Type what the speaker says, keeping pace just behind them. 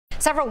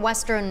Several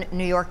Western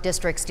New York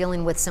districts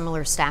dealing with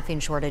similar staffing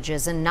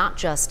shortages, and not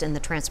just in the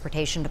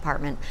transportation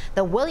department.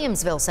 The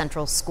Williamsville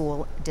Central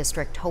School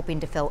District hoping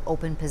to fill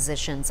open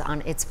positions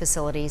on its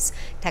facilities,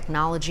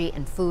 technology,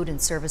 and food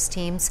and service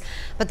teams.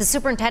 But the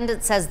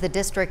superintendent says the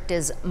district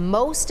is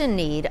most in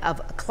need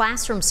of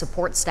classroom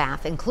support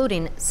staff,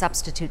 including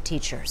substitute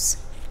teachers.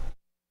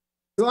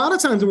 A lot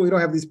of times when we don't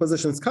have these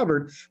positions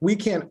covered, we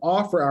can't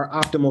offer our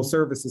optimal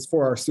services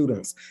for our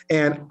students.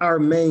 And our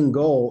main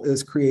goal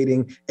is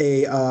creating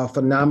a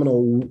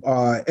phenomenal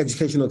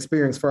educational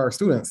experience for our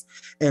students.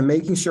 And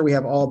making sure we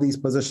have all these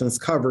positions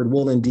covered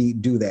will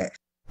indeed do that.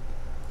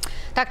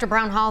 Dr.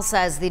 Brown Hall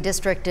says the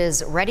district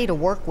is ready to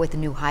work with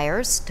new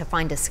hires to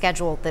find a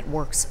schedule that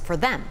works for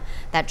them.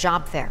 That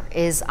job fair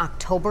is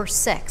October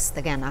 6th.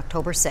 Again,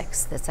 October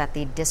 6th. It's at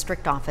the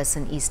district office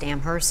in East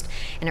Amherst,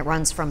 and it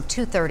runs from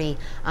 2:30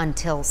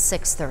 until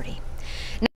 6:30.